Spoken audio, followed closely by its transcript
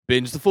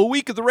Binge the full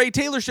week of The Ray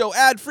Taylor Show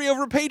ad-free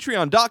over at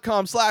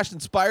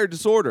patreon.com/inspired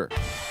disorder.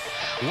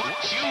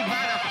 What you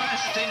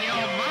manifest in your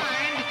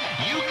mind,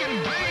 you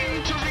can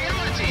bring to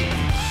reality.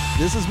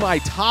 This is my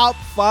top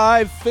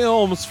 5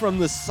 films from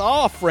the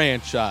Saw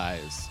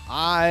franchise.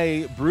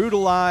 I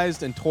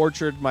brutalized and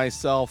tortured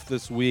myself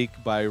this week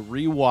by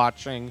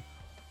rewatching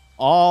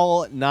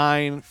all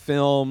 9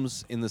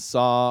 films in the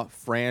Saw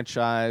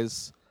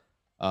franchise,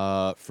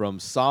 from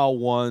Saw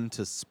 1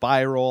 to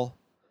Spiral.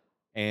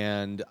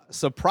 And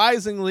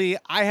surprisingly,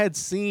 I had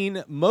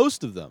seen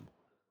most of them.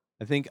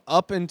 I think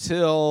up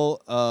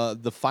until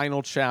the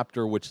final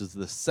chapter, which is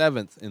the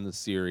 7th in the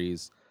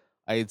series,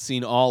 I had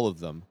seen all of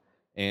them.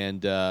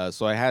 And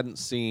so I hadn't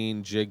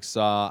seen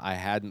Jigsaw. I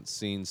hadn't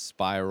seen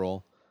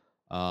Spiral.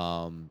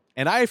 And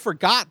I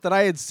forgot that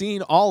I had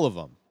seen all of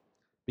them,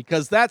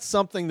 because that's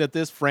something that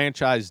this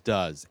franchise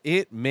does.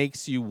 It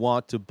makes you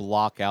want to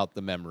block out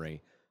the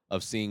memory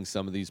of seeing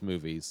some of these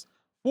movies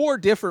for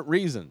different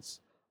reasons.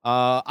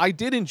 I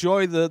did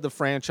enjoy the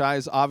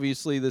franchise.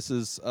 Obviously, this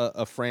is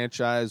a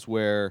franchise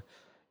where,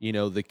 you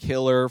know, the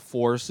killer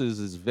forces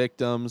his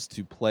victims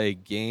to play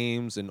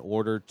games in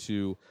order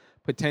to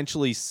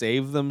potentially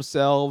save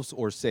themselves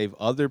or save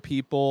other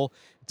people.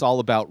 It's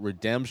all about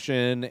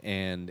redemption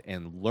and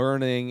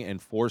learning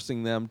and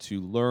forcing them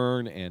to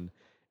learn and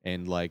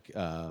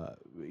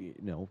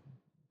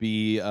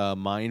be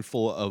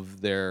mindful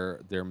of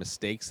their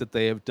mistakes that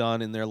they have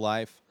done in their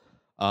life,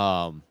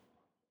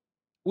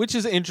 which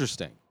is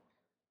interesting.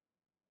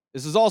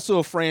 This is also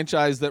a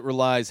franchise that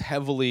relies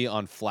heavily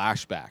on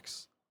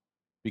flashbacks,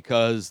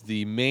 because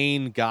the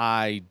main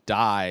guy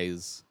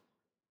dies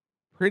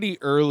pretty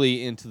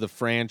early into the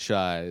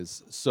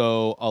franchise.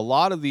 So a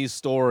lot of these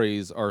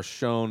stories are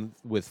shown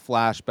with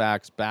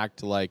flashbacks back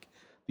to like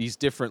these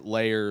different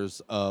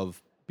layers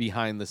of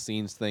behind the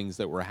scenes things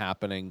that were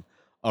happening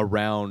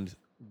around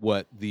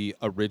what the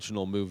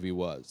original movie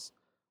was,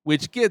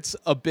 which gets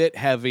a bit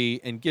heavy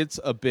and gets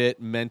a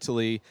bit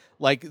mentally,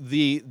 like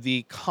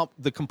the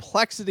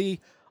complexity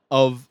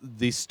of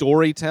the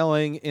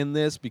storytelling in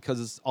this,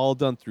 because it's all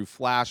done through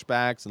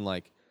flashbacks, and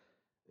like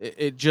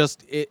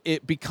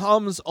it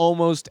becomes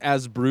almost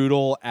as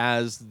brutal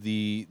as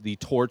the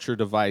torture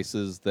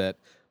devices that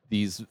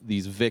these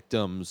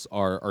victims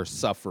are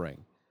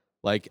suffering.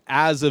 Like,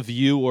 as a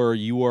viewer,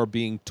 you are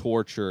being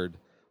tortured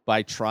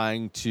by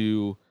trying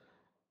to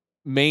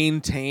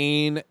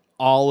maintain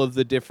all of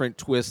the different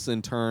twists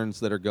and turns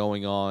that are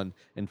going on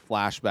and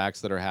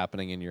flashbacks that are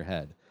happening in your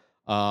head.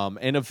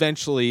 And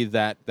eventually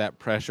that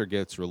pressure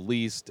gets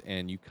released,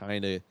 and you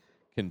kind of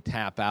can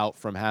tap out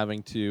from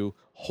having to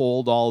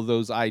hold all of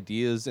those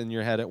ideas in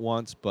your head at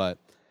once, but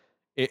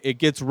it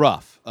gets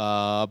rough.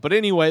 But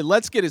anyway,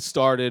 let's get it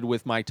started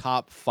with my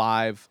top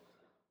 5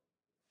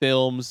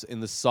 films in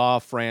the Saw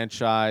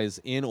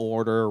franchise in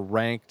order,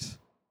 ranked.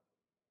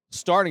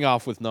 Starting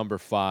off with number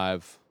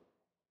 5.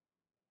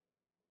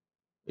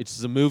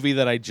 It's a movie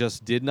that I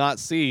just did not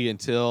see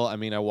until, I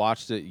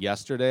watched it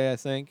yesterday, I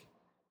think.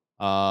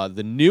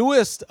 The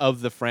newest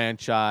of the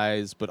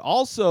franchise, but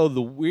also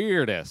the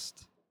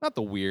weirdest. Not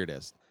the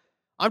weirdest.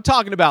 I'm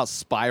talking about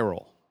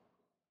Spiral.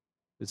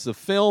 It's a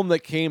film that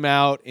came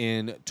out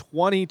in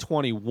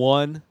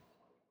 2021.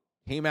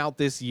 Came out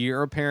this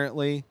year,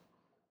 apparently.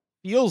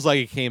 Feels like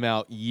it came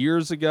out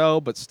years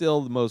ago, but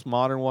still the most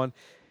modern one.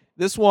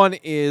 This one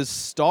is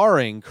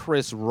starring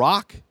Chris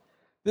Rock.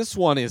 This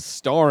one is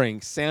starring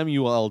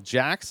Samuel L.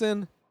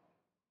 Jackson.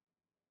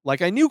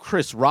 Like, I knew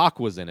Chris Rock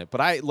was in it,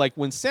 but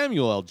when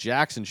Samuel L.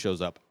 Jackson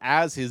shows up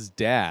as his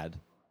dad,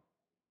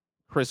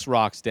 Chris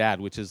Rock's dad,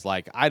 which is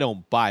like, I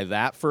don't buy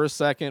that for a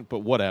second,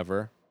 but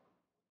whatever.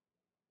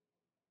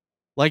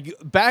 Like,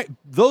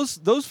 those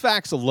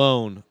facts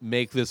alone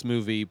make this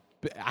movie,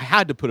 I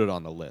had to put it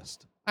on the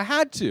list. I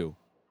had to.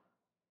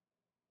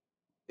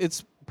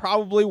 It's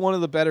probably one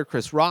of the better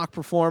Chris Rock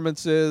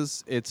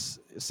performances. It's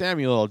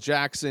Samuel L.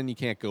 Jackson. You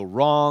can't go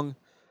wrong.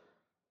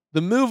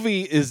 The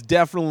movie is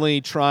definitely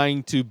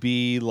trying to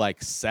be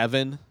like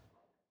Seven.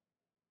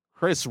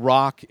 Chris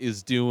Rock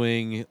is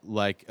doing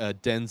like a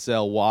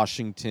Denzel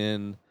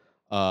Washington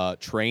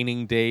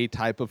Training Day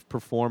type of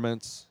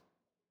performance,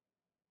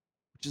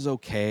 which is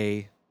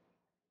okay.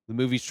 The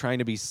movie's trying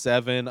to be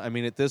Seven.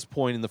 At this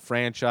point in the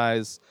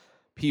franchise,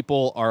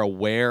 people are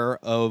aware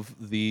of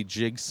the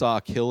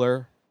Jigsaw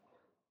killer.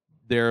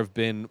 There have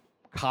been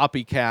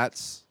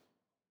copycats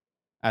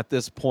at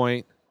this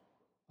point.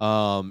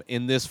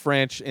 In this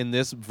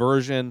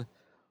version,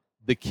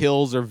 the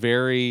kills are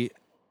very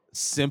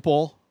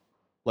simple,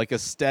 like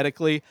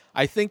aesthetically.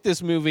 I think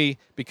this movie,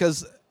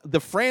 because the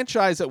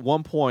franchise at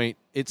one point,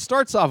 it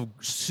starts off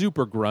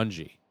super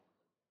grungy,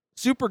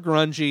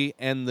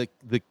 and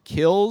the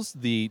kills,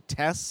 the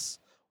tests,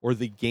 or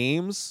the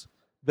games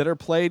that are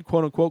played,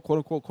 quote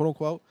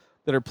unquote,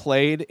 that are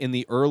played in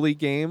the early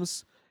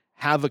games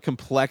have a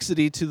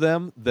complexity to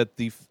them that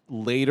the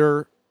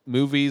later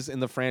movies in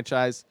the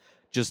franchise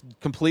just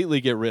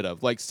completely get rid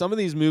of. Like, some of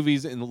these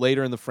movies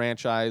later in the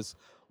franchise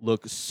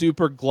look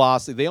super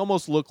glossy. They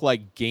almost look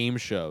like game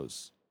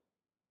shows.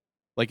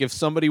 Like if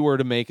somebody were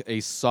to make a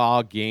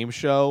Saw game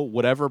show,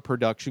 whatever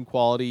production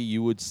quality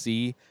you would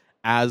see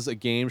as a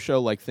game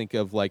show, like think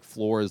of like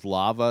Floor is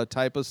Lava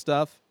type of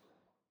stuff,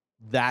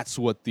 that's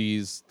what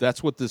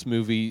this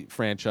movie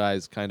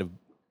franchise kind of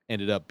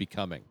ended up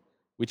becoming,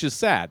 which is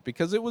sad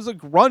because it was a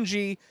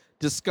grungy,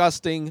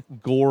 disgusting,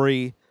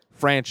 gory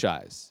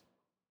franchise.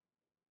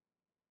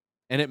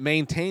 And it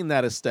maintained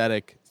that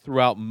aesthetic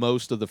throughout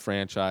most of the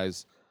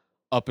franchise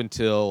up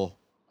until,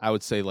 I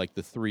would say, like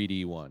the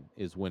 3D one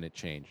is when it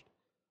changed.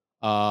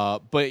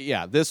 But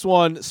yeah, this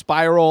one,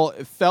 Spiral,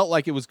 it felt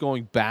like it was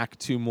going back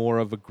to more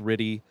of a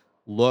gritty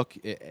look.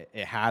 It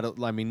had,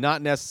 I mean,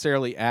 not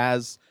necessarily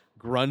as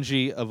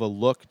grungy of a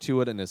look to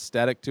it, an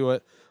aesthetic to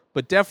it,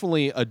 but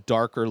definitely a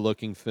darker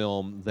looking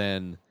film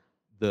than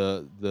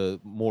the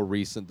more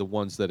recent, the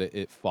ones that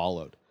it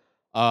followed.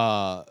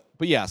 But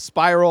yeah,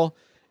 Spiral,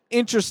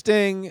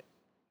 interesting.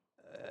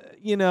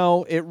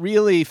 It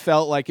really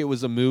felt like it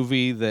was a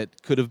movie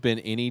that could have been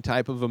any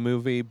type of a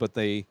movie, but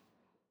they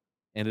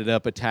ended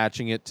up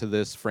attaching it to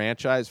this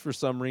franchise for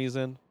some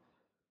reason.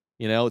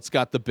 It's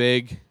got the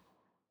big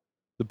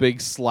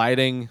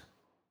sliding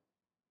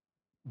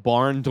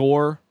barn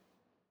door,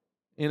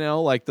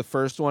 like the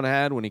first one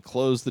had when he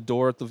closed the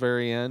door at the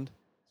very end.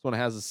 This one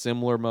has a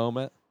similar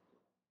moment.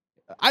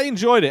 I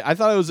enjoyed it. I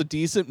thought it was a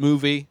decent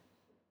movie.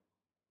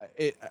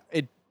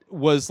 It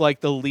was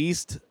like the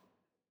least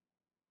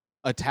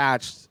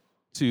attached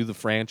to the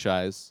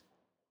franchise.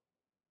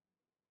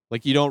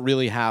 Like you don't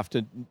really have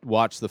to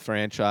watch the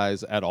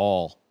franchise at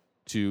all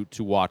to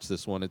watch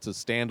this one. It's a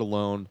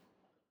standalone.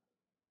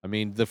 I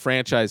mean, the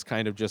franchise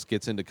kind of just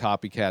gets into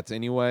copycats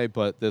anyway,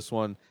 but this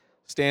one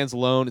stands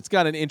alone. It's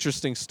got an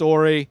interesting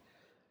story.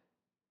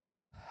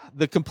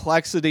 The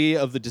complexity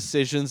of the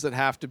decisions that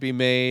have to be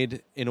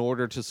made in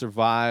order to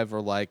survive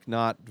are like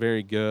not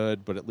very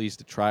good, but at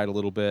least it tried a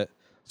little bit.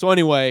 So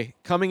anyway,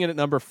 coming in at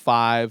number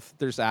 5,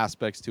 there's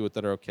aspects to it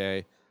that are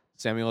okay.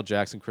 Samuel L.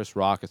 Jackson, Chris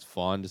Rock, it's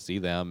fun to see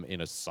them in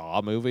a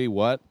Saw movie.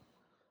 What?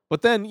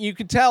 But then you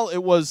could tell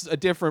it was a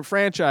different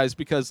franchise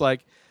because,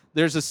 like,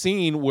 there's a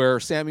scene where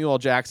Samuel L.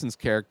 Jackson's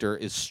character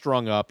is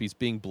strung up. He's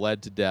being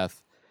bled to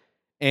death.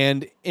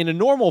 And in a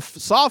normal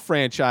Saw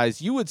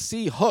franchise, you would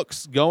see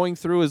hooks going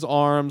through his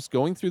arms,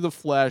 going through the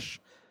flesh,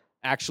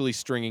 actually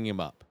stringing him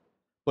up.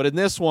 But in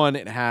this one,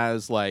 it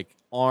has, like,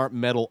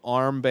 metal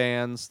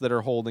armbands that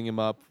are holding him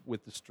up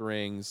with the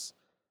strings.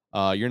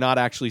 You're not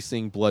actually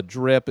seeing blood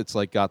drip. It's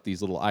like got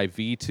these little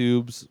IV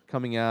tubes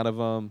coming out of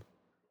them.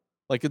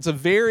 Like it's a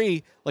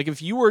very, like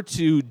if you were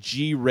to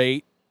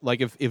G-rate,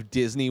 like if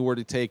Disney were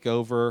to take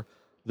over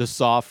the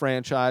Saw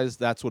franchise,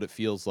 that's what it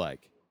feels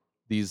like.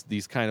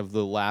 These kind of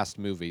the last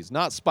movies.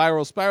 Not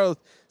Spiral. Spiral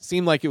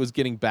seemed like it was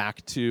getting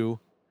back to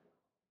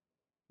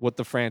what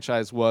the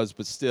franchise was,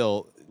 but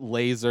still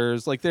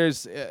lasers. Like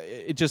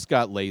it just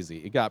got lazy.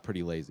 It got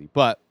pretty lazy.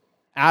 But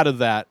out of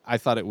that, I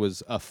thought it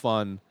was a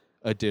fun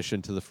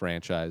addition to the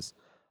franchise.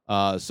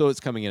 So it's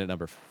coming in at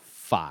number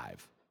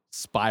 5.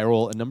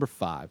 Spiral at number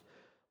 5.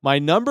 My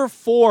number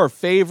 4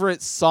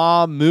 favorite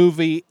Saw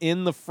movie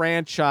in the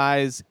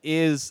franchise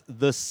is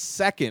the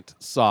second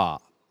Saw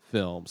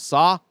film,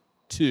 Saw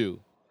 2.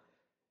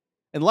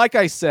 And like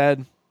I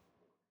said,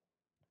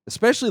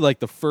 especially like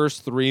the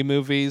first 3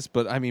 movies,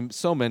 but I mean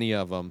so many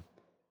of them,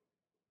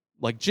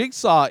 like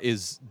Jigsaw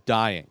is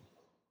dying.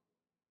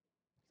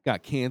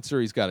 Got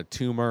cancer, he's got a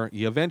tumor.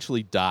 He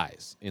eventually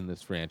dies in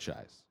this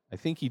franchise. I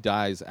think he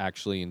dies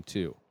actually in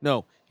 2.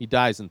 No, he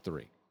dies in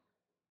 3.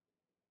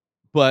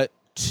 But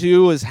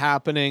 2 is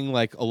happening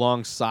like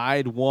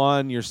alongside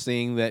 1. You're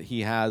seeing that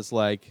he has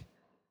like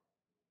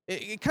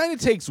it kind of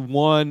takes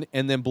 1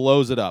 and then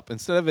blows it up.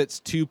 Instead of it's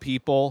 2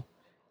 people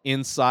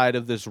inside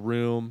of this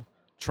room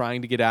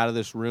trying to get out of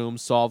this room,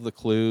 solve the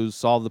clues,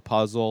 solve the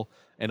puzzle,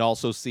 and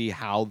also see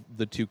how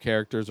the 2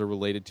 characters are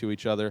related to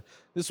each other.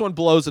 This one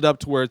blows it up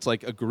to where it's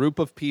like a group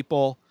of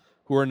people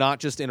who are not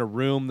just in a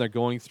room. They're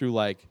going through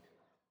like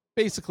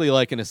basically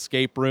like an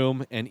escape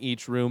room, and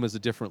each room is a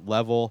different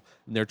level,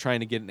 and they're trying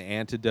to get an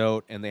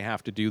antidote, and they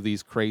have to do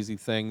these crazy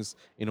things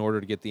in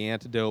order to get the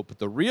antidote. But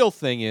the real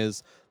thing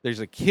is there's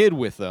a kid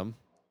with them,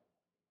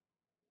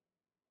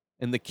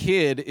 and the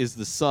kid is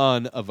the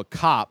son of a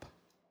cop,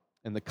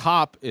 and the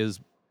cop is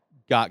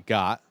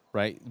Got,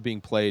 right,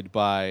 being played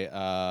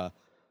by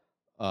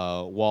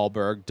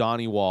Wahlberg.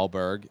 Donnie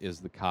Wahlberg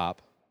is the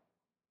cop.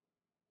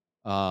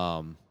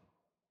 And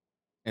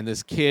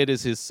this kid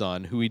is his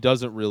son, who he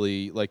doesn't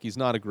really, like, he's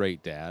not a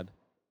great dad.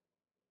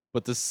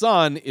 But the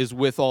son is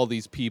with all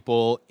these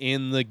people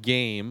in the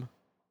game,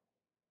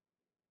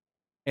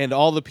 and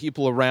all the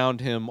people around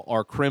him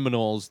are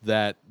criminals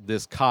that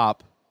this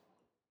cop,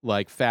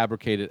 like,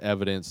 fabricated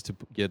evidence to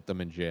get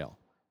them in jail.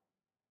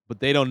 But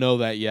they don't know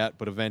that yet,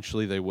 but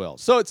eventually they will.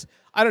 So it's,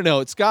 I don't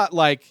know, it's got,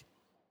 like,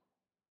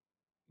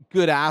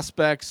 good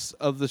aspects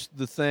of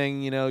the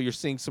thing. You know, you're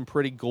seeing some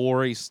pretty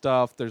gory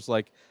stuff. There's,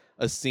 like,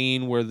 a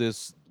scene where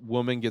this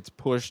woman gets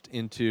pushed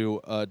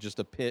into just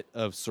a pit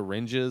of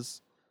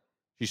syringes.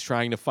 She's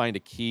trying to find a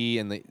key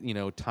and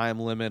the time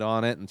limit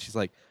on it, and she's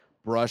like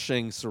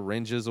brushing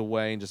syringes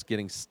away and just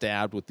getting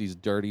stabbed with these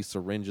dirty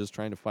syringes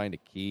trying to find a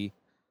key.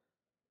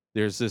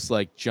 There's this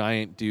like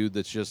giant dude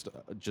that's just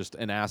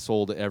an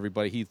asshole to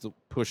everybody. He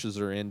pushes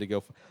her in to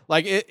go.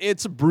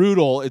 It's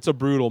brutal. It's a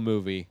brutal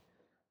movie,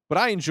 but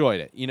I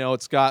enjoyed it.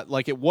 It's got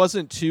it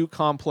wasn't too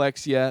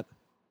complex yet,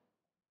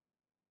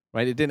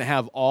 right? It didn't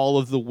have all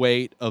of the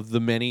weight of the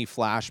many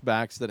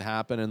flashbacks that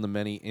happen and the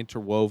many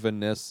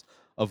interwovenness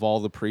of all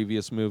the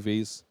previous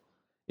movies.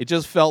 It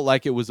just felt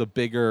like it was a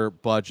bigger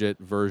budget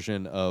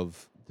version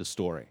of the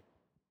story.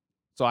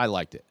 So I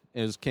liked it.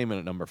 It came in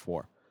at number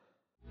 4.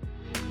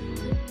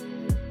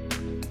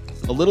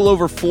 A little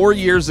over 4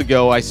 years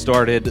ago, I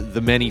started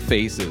The Many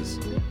Faces.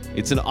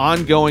 It's an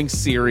ongoing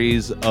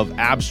series of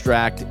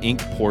abstract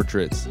ink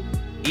portraits.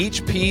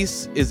 Each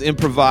piece is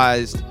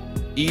improvised.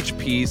 Each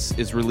piece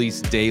is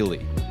released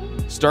daily.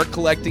 Start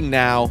collecting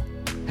now.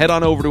 Head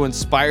on over to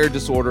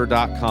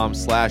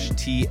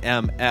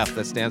inspireddisorder.com/TMF.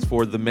 That stands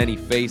for The Many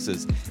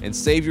Faces. And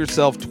save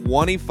yourself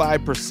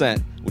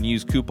 25% when you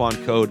use coupon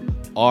code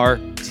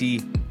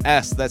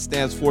RTS. That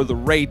stands for The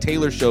Ray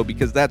Taylor Show,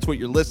 because that's what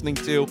you're listening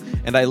to,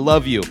 and I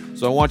love you.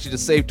 So I want you to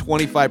save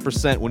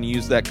 25% when you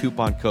use that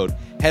coupon code.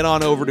 Head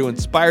on over to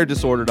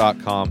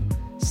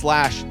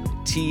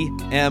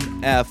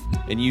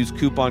inspireddisorder.com/TMF and use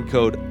coupon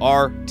code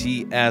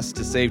RTS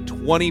to save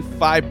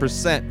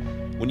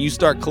 25% when you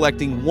start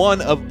collecting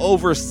one of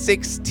over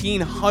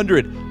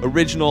 1,600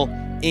 original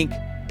ink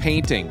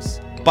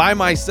paintings. By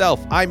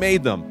myself, I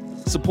made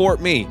them.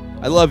 Support me.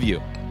 I love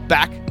you.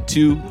 Back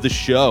to the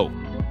show.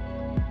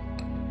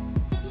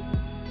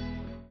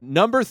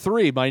 Number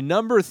 3, my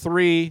number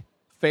 3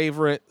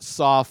 favorite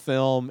Saw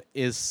film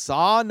is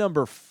Saw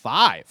number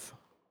 5.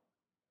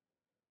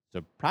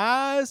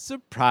 Surprise,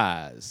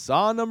 surprise.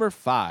 Saw number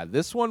 5.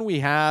 This one we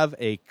have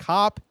a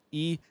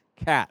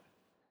copycat.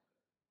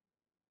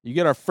 You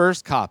get our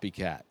first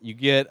copycat. You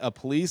get a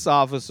police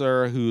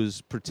officer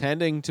who's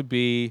pretending to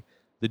be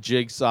the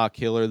Jigsaw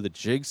killer. The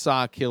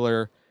Jigsaw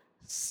killer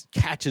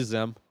catches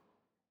him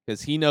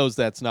because he knows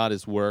that's not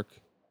his work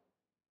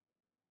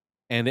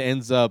and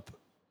ends up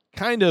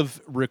kind of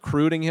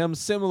recruiting him.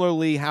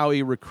 Similarly, how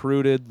he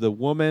recruited the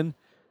woman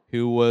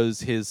who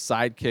was his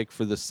sidekick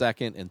for the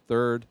second and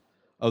third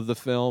of the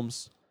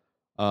films.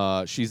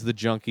 She's the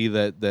junkie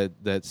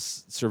that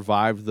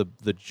survived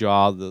the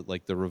jaw,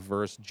 the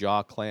reverse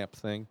jaw clamp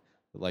thing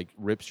that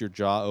rips your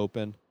jaw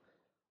open.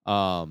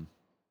 So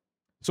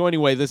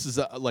anyway, this is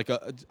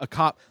a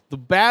cop.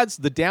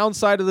 The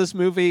downside of this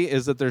movie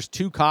is that there's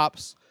 2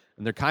 cops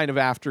and they're kind of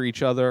after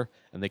each other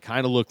and they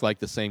kind of look like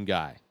the same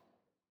guy.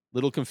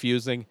 Little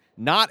confusing.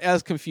 Not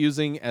as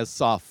confusing as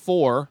Saw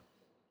 4,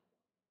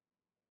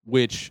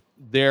 which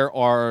there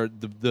are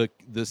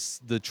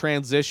the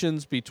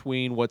transitions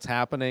between what's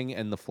happening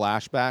and the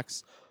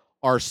flashbacks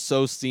are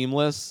so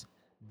seamless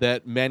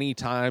that many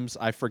times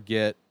I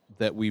forget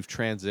that we've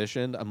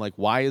transitioned. I'm like,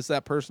 why is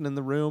that person in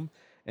the room?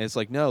 And it's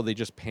like, no, they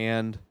just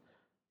panned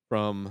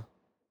from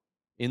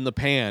in the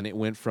pan. It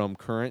went from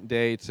current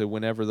day to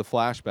whenever the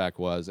flashback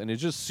was. And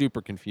it's just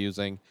super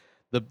confusing.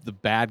 The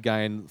bad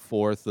guy in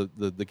fourth,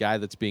 the guy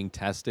that's being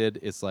tested,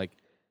 it's like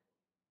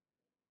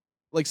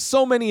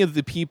so many of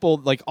the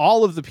people,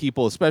 all of the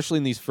people, especially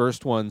in these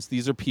first ones,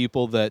 these are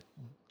people that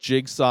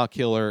Jigsaw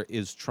Killer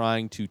is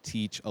trying to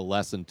teach a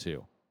lesson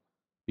to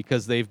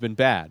because they've been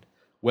bad.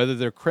 Whether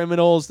they're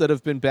criminals that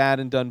have been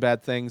bad and done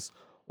bad things,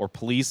 or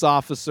police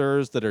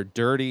officers that are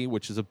dirty,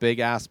 which is a big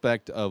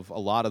aspect of a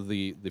lot of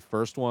the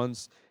first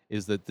ones,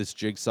 is that this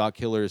Jigsaw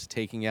Killer is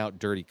taking out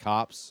dirty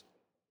cops.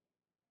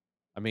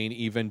 I mean,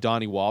 even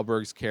Donnie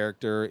Wahlberg's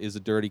character is a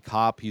dirty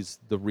cop. He's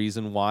the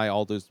reason why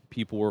all those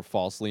people were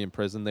falsely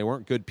imprisoned. They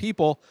weren't good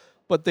people,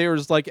 but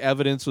there's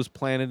evidence was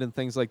planted and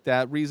things like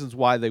that. Reasons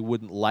why they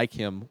wouldn't like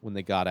him when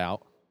they got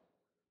out.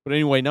 But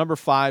anyway, number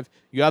 5,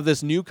 you have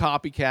this new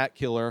copycat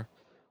killer,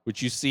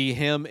 which you see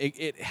him.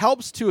 It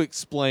helps to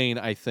explain,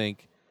 I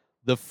think,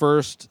 the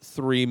first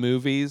 3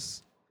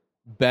 movies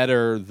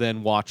better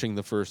than watching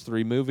the first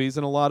 3 movies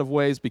in a lot of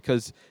ways,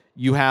 because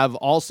you have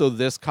also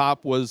this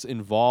cop was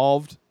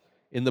involved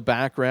in the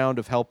background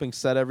of helping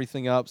set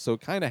everything up. So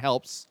it kind of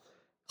helps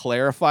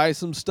clarify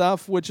some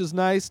stuff, which is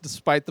nice,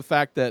 despite the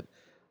fact that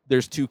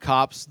there's 2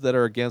 cops that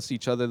are against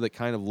each other that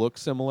kind of look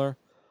similar.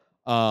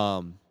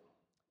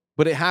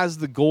 But it has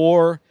the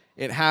gore.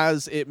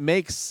 It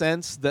makes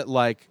sense that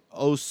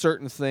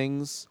certain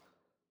things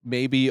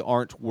maybe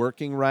aren't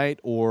working right,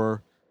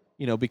 or,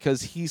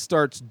 because he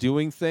starts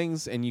doing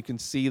things and you can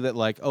see that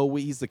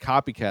he's the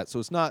copycat. So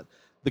it's not,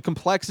 the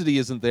complexity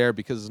isn't there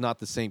because it's not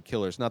the same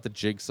killer. It's not the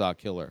Jigsaw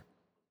Killer.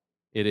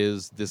 It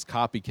is this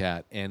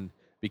copycat, and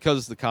because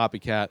it's the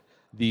copycat,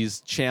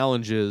 these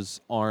challenges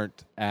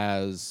aren't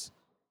as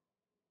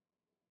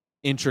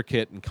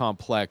intricate and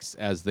complex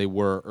as they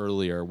were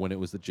earlier when it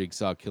was the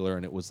Jigsaw Killer,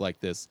 and it was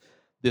this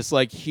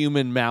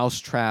human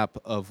mousetrap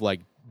of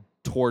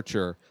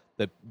torture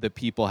that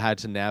people had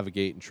to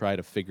navigate and try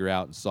to figure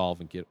out and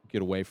solve and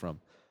get away from.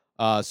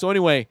 So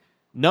anyway,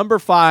 number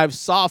 5,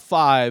 Saw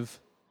 5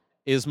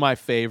 is my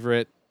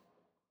favorite.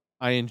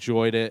 I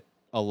enjoyed it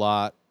a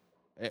lot.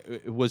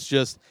 It was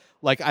just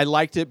like I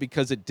liked it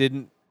because it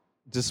didn't,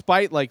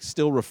 despite like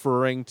still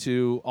referring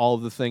to all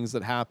of the things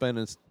that happen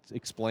and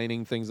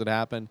explaining things that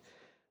happen,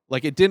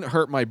 like it didn't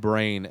hurt my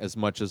brain as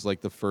much as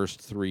like the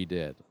first three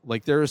did.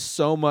 Like there is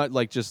so much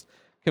like just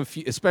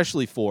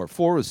especially four.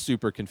 Four was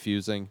super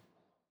confusing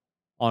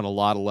on a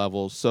lot of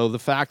levels. So the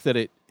fact that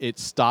it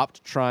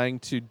stopped trying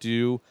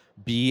to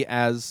be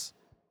as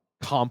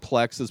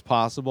complex as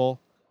possible,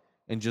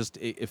 and just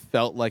it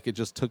felt like it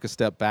just took a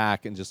step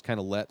back and just kind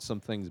of let some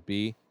things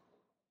be.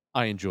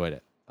 I enjoyed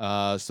it.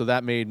 So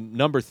that made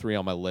number 3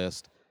 on my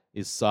list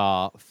is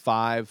Saw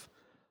 5.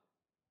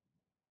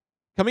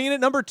 Coming in at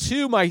number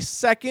 2, my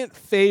second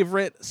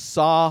favorite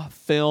Saw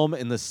film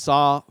in the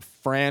Saw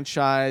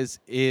franchise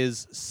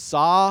is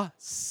Saw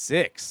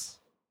 6.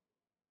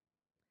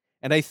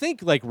 And I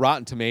think like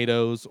Rotten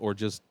Tomatoes or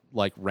just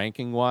like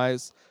ranking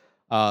wise,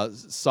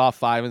 Saw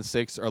 5 and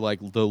 6 are like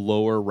the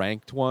lower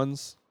ranked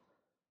ones.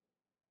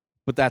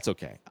 But that's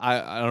okay.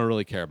 I don't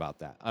really care about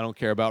that. I don't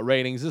care about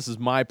ratings. This is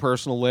my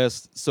personal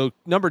list. So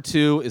number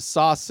 2 is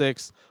Saw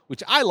 6,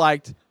 which I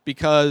liked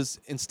because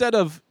instead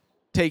of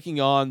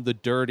taking on the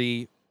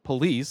dirty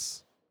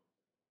police,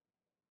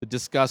 the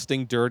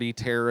disgusting, dirty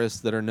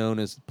terrorists that are known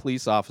as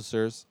police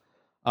officers,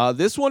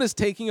 this one is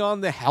taking on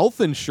the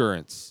health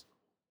insurance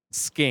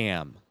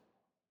scam.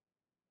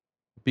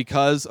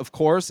 Because, of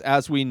course,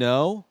 as we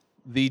know,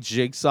 the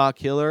Jigsaw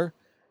killer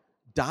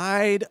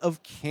died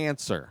of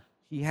cancer.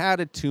 He had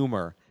a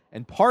tumor,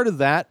 and part of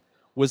that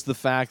was the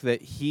fact that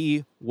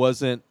he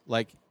wasn't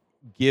like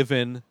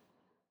given,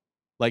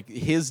 like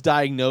his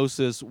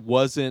diagnosis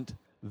wasn't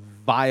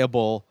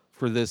viable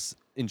for this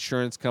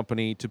insurance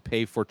company to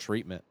pay for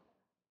treatment.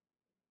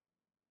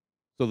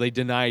 So they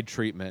denied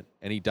treatment,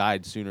 and he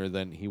died sooner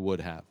than he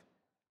would have.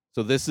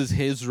 So this is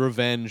his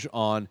revenge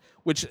on,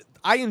 which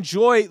I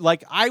enjoy.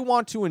 Like, I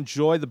want to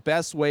enjoy, the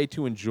best way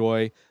to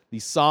enjoy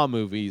these Saw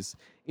movies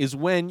is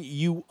when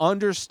you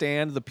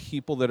understand the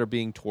people that are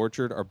being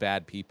tortured are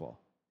bad people.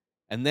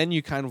 And then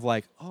you kind of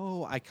like,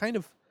 oh,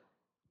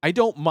 I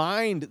don't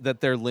mind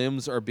that their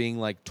limbs are being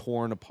like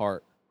torn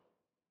apart.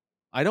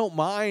 I don't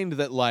mind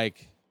that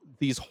like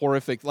these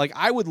horrific, like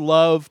I would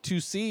love to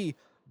see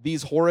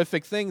these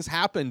horrific things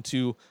happen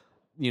to,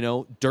 you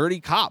know, dirty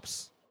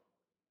cops,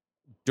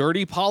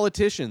 dirty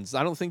politicians.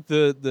 I don't think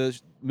the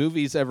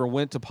movies ever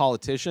went to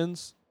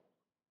politicians.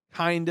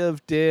 Kind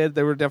of did.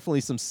 There were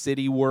definitely some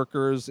city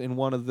workers in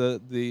one of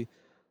the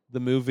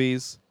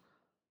movies.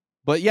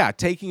 But yeah,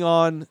 taking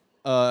on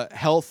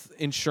health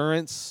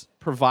insurance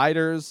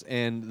providers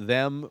and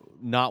them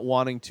not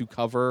wanting to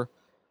cover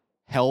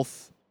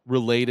health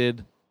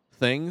related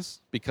things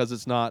because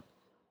it's not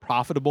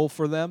profitable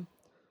for them.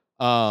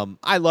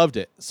 I loved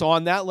it. So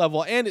on that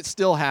level, and it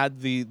still had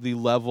the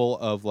level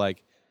of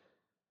like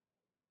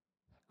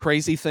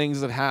crazy things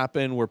that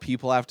happen where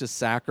people have to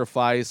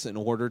sacrifice in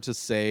order to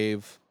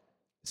save.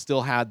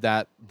 Still had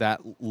that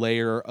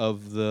layer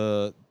of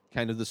the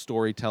kind of the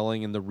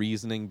storytelling and the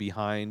reasoning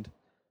behind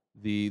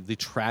the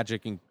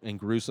tragic and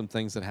gruesome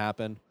things that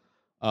happen.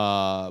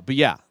 But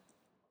yeah,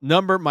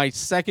 my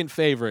second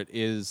favorite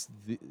is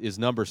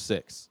number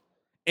 6.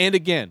 And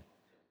again,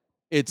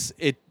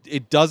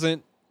 it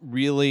doesn't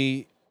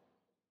really.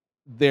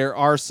 There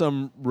are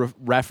some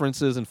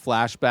references and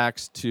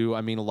flashbacks to. I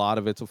mean, a lot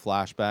of it's a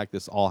flashback.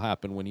 This all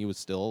happened when he was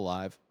still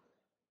alive.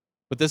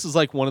 But this is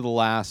like one of the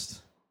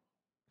last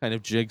kind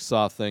of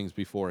Jigsaw things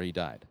before he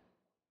died.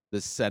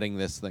 Setting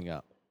this thing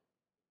up.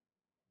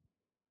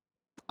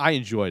 I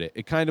enjoyed it.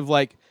 It kind of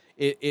like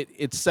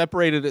it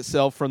separated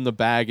itself from the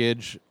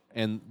baggage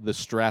and the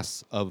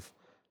stress of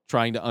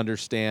trying to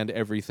understand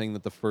everything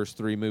that the first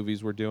 3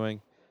 movies were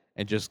doing,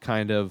 and just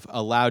kind of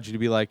allowed you to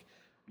be like,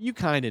 you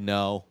kind of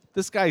know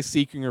this guy's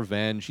seeking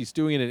revenge. He's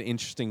doing it in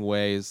interesting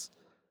ways.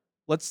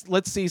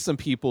 Let's see some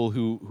people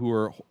who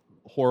are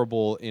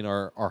horrible in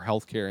our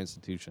healthcare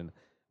institution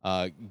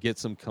get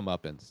some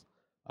comeuppance.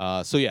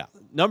 So yeah,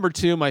 number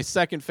 2, my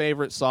second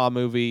favorite Saw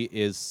movie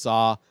is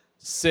Saw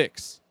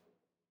 6.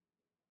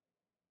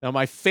 Now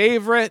my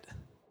favorite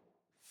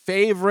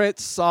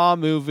Saw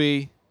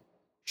movie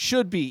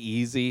should be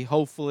easy.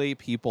 Hopefully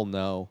people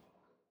know.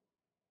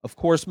 Of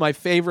course, my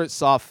favorite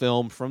Saw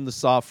film from the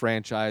Saw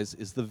franchise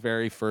is the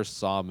very first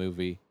Saw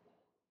movie.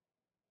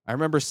 I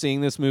remember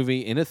seeing this movie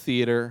in a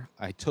theater.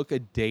 I took a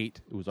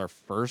date. It was our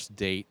first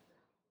date.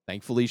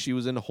 Thankfully, she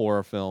was into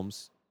horror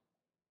films.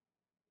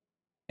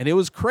 And it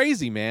was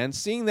crazy, man,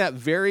 seeing that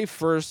very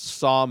first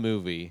Saw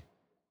movie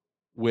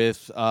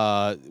with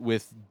the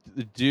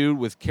dude,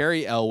 with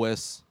Cary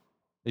Elwes,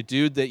 the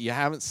dude that you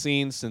haven't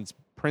seen since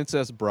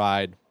Princess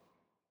Bride,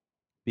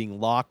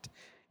 being locked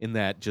in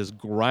that just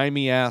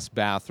grimy ass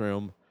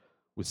bathroom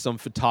with some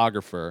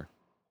photographer,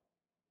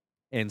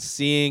 and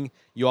seeing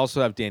you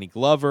also have Danny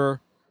Glover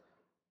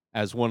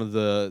as one of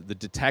the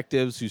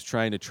detectives who's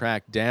trying to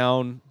track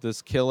down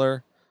this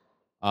killer.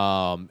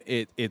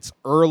 It's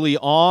early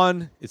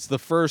on. It's the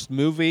first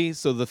movie,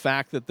 so the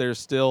fact that there's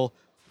still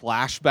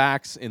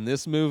flashbacks in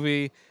this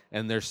movie,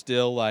 and there's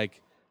still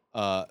like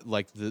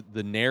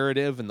the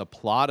narrative and the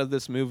plot of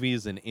this movie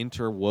is an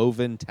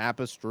interwoven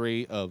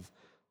tapestry of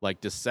like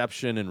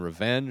deception and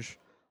revenge.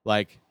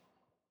 Like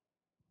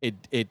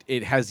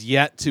it has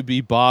yet to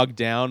be bogged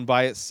down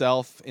by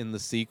itself in the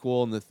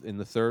sequel in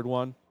the third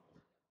one.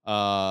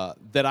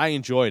 That I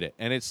enjoyed it,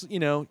 and it's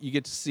you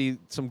get to see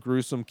some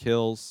gruesome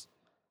kills.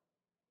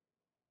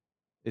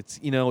 It's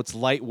it's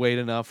lightweight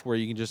enough where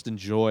you can just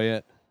enjoy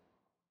it.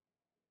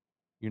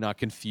 You're not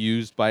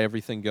confused by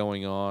everything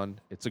going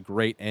on. It's a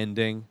great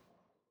ending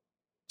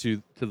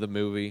to the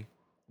movie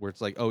where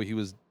it's like, oh, he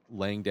was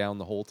laying down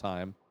the whole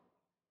time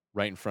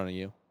right in front of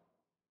you.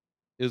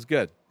 It was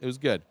good. It was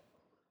good.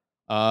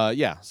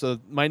 Yeah, so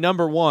my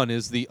number one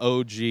is the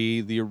OG,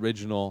 the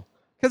original,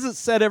 because it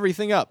set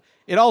everything up.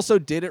 It also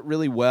did it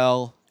really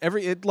well.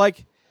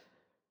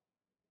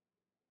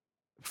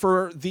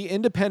 For the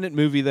independent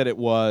movie that it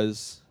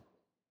was,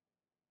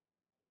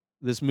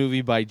 this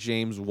movie by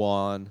James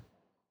Wan,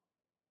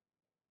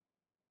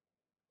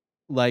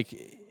 like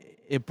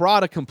it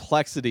brought a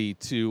complexity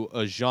to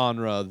a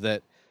genre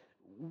that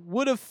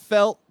would have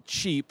felt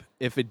cheap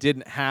if it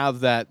didn't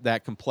have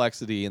that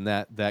complexity and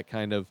that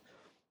kind of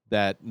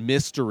that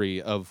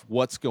mystery of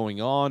what's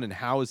going on and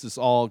how is this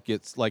all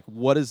gets like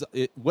what does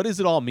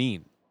it all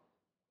mean?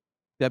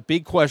 That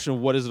big question of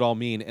what does it all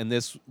mean? And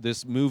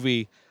this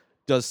movie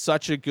does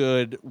such a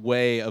good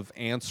way of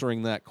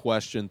answering that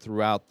question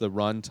throughout the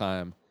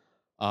runtime,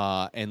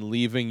 and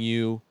leaving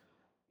you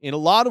in a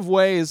lot of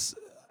ways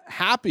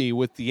happy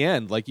with the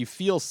end. Like you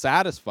feel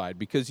satisfied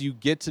because you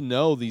get to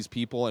know these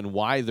people and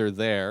why they're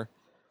there.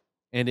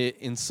 And it,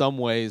 in some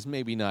ways,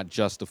 maybe not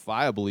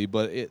justifiably,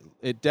 but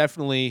it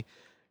definitely,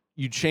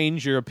 you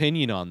change your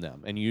opinion on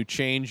them and you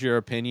change your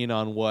opinion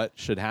on what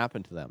should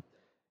happen to them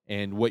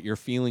and what your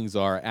feelings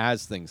are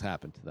as things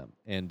happen to them.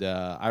 And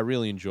I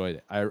really enjoyed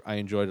it. I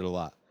enjoyed it a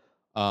lot.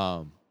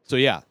 So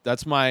yeah,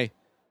 that's my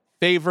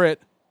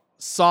favorite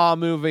Saw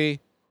movie.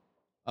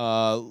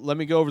 Let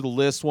me go over the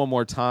list one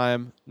more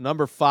time.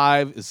 Number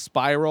 5 is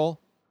Spiral.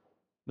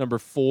 Number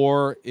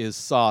 4 is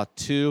Saw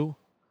 2.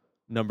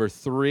 Number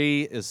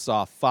 3 is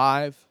Saw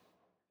 5.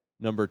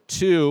 Number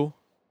 2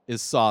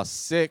 is Saw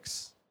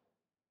 6.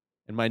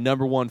 And my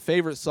number 1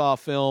 favorite Saw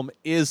film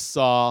is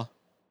Saw,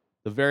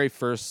 the very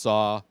first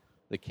Saw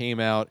that came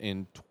out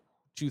in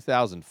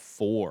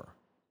 2004.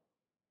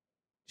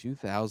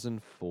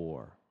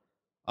 2004.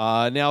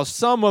 Now,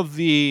 some of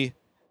the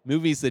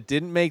movies that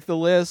didn't make the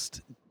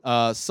list,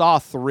 Saw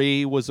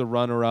 3 was a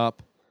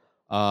runner-up.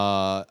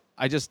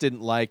 I just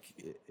didn't like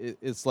it.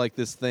 It's like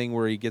this thing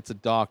where he gets a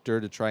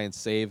doctor to try and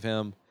save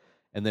him,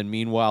 and then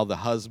meanwhile the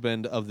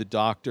husband of the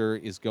doctor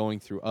is going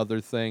through other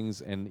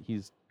things, and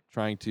he's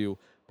trying to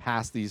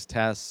pass these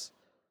tests.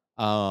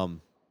 I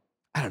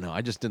don't know.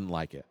 I just didn't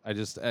like it. I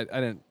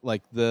didn't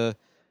like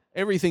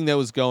everything that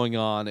was going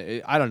on.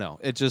 I don't know.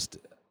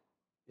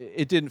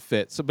 It didn't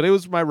fit. So, but it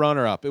was my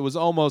runner-up. It was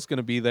almost going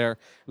to be there.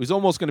 It was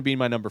almost going to be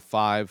my number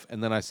 5,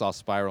 and then I saw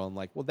Spiral and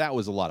like, well, that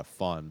was a lot of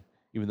fun,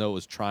 even though it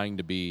was trying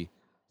to be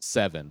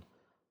 7,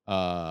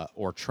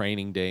 or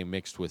Training Day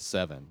mixed with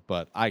 7.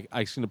 But I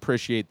can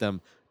appreciate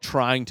them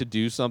trying to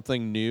do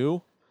something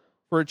new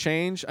for a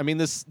change. I mean,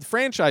 this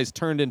franchise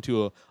turned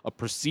into a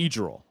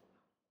procedural.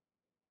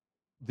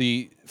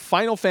 The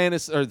final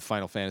chapter,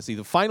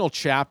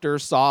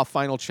 Saw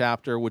Final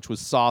Chapter, which was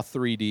Saw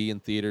 3D in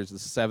theaters, the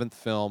 7th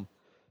film.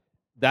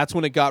 That's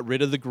when it got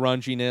rid of the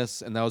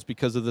grunginess, and that was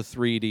because of the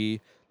 3D.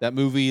 That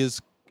movie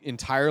is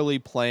entirely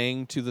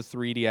playing to the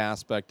 3D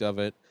aspect of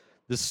it.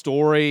 The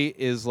story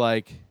is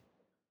like,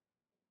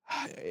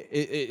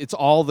 it's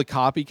all the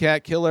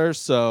copycat killer,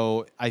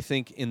 so I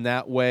think in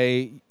that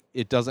way,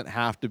 it doesn't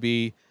have to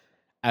be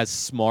as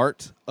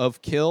smart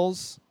of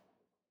kills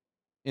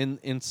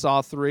in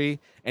Saw 3,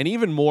 and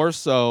even more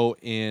so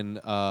in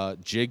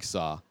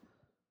Jigsaw.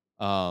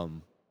 Saw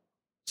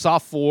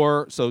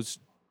 4, so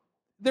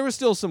there were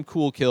still some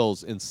cool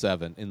kills in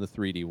 7 in the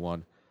 3D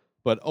one,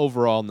 but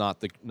overall not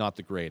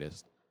the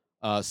greatest.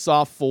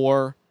 Saw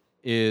 4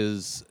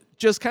 is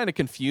just kind of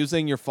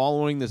confusing. You're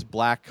following this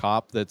black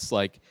cop that's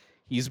like,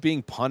 he's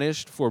being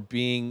punished for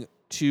being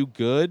too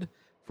good,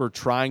 for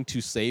trying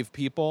to save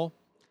people.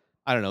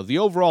 I don't know. The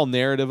overall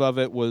narrative of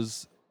it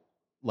was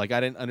like, I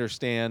didn't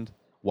understand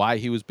why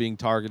he was being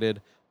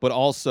targeted, but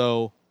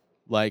also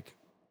like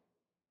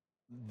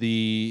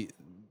the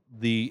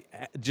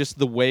just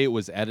the way it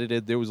was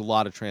edited. There was a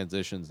lot of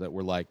transitions that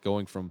were like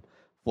going from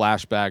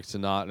flashbacks to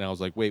not, and I was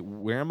like, wait,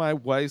 where am I?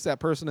 Why is that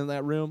person in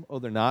that room? Oh,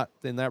 they're not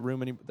in that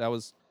room anymore. That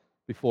was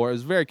before. It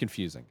was very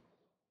confusing.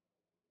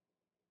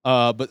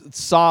 But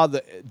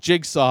the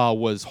Jigsaw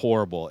was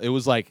horrible. It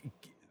was like,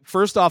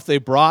 first off, they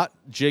brought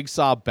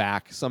Jigsaw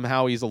back.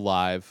 Somehow he's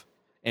alive.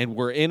 And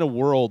we're in a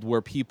world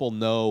where people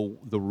know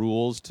the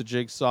rules to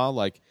Jigsaw,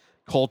 like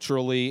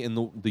culturally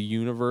in the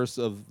universe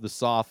of the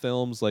Saw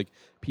films. Like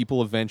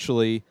people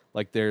eventually,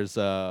 like there's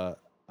I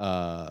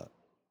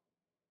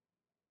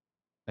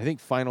think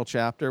Final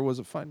Chapter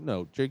was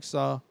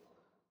Jigsaw.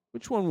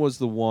 Which one was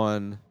the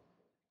one?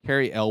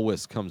 Cary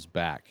Elwes comes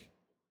back.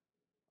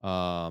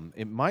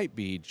 It might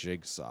be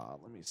Jigsaw.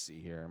 Let me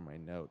see here in my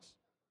notes.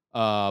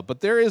 But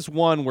there is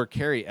one where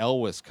Cary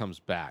Elwes comes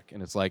back,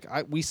 and it's like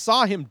we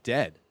saw him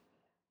dead.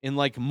 in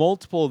like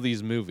multiple of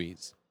these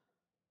movies,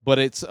 but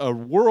it's a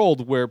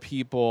world where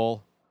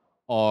people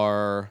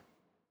are,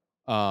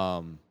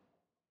 let's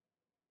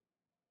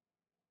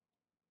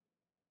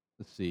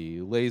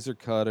see, laser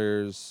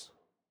cutters.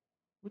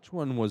 Which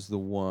one was the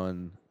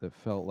one that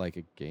felt like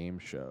a game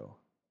show?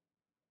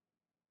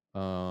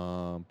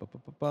 The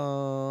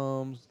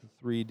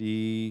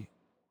 3D.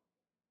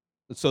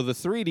 So the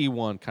 3D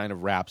one kind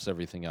of wraps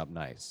everything up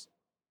nice.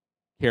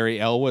 Carrie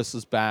Elwes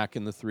is back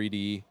in the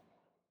 3D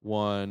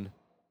one,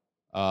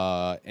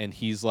 and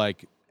he's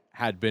like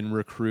had been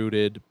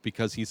recruited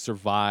because he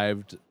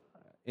survived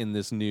in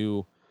this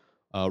new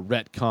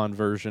retcon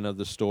version of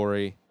the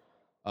story.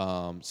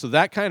 So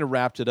that kind of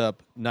wrapped it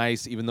up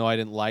nice, even though I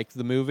didn't like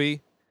the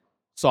movie.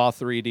 Saw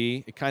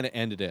 3D, it kind of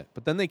ended it.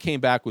 But then they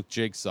came back with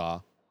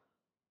Jigsaw,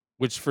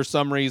 which for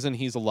some reason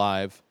he's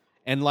alive,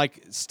 and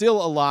like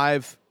still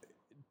alive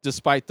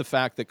despite the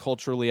fact that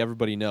culturally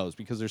everybody knows,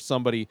 because there's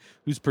somebody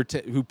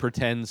who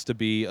pretends to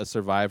be a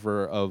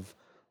survivor of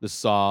the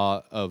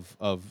Saw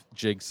of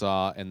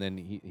Jigsaw, and then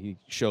he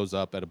shows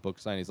up at a book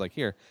sign. He's like,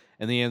 here,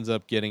 and he ends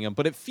up getting him.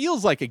 But it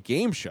feels like a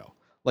game show.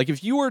 Like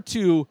if you were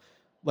to,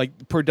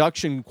 like,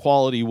 production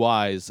quality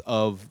wise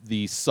of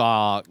the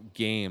Saw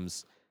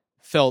games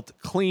felt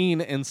clean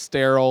and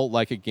sterile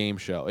like a game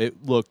show.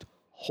 It looked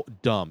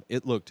dumb.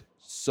 It looked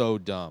so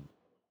dumb.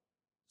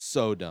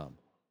 So dumb.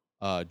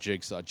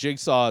 Jigsaw.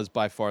 Jigsaw is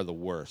by far the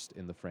worst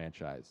in the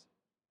franchise.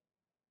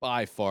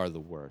 By far the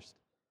worst.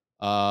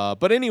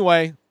 But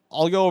anyway,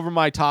 I'll go over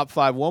my top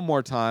 5 one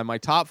more time. My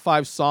top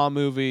 5 Saw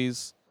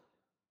movies.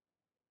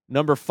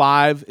 Number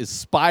 5 is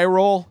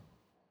Spiral.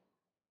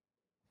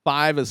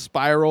 5 is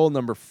Spiral.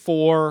 Number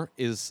 4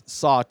 is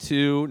Saw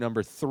 2.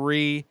 Number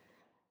 3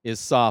 is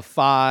Saw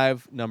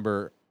 5.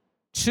 Number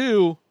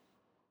 2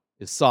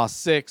 is Saw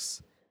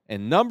 6.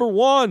 And number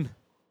 1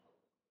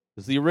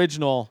 is the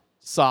original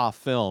Saw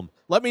film.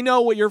 Let me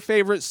know what your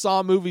favorite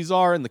Saw movies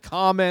are in the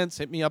comments.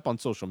 Hit me up on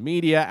social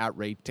media at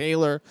Ray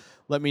Taylor.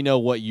 Let me know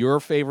what your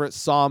favorite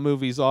Saw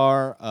movies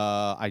are.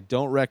 I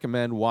don't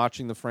recommend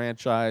watching the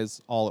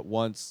franchise all at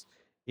once.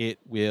 It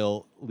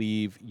will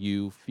leave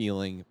you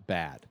feeling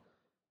bad.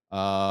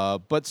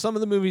 But some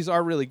of the movies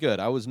are really good.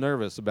 I was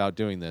nervous about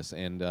doing this,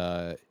 and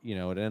it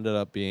ended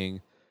up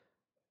being.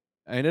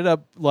 I ended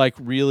up like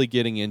really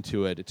getting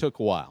into it. It took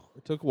a while,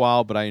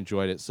 but I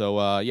enjoyed it.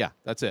 So yeah,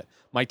 that's it.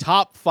 My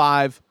top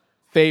 5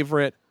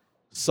 favorite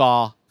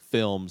Saw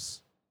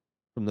films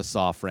from the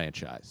Saw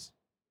franchise.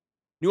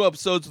 New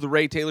episodes of The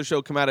Ray Taylor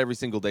Show come out every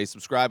single day.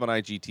 Subscribe on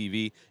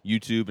IGTV,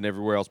 YouTube, and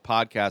everywhere else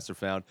podcasts are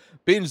found.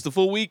 Binge the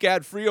full week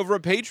ad-free over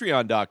at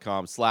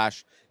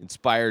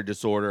patreon.com/inspired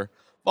disorder.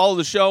 Follow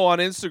the show on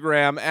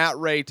Instagram at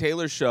Ray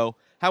Taylor Show.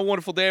 Have a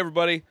wonderful day,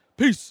 everybody.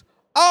 Peace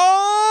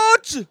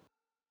out!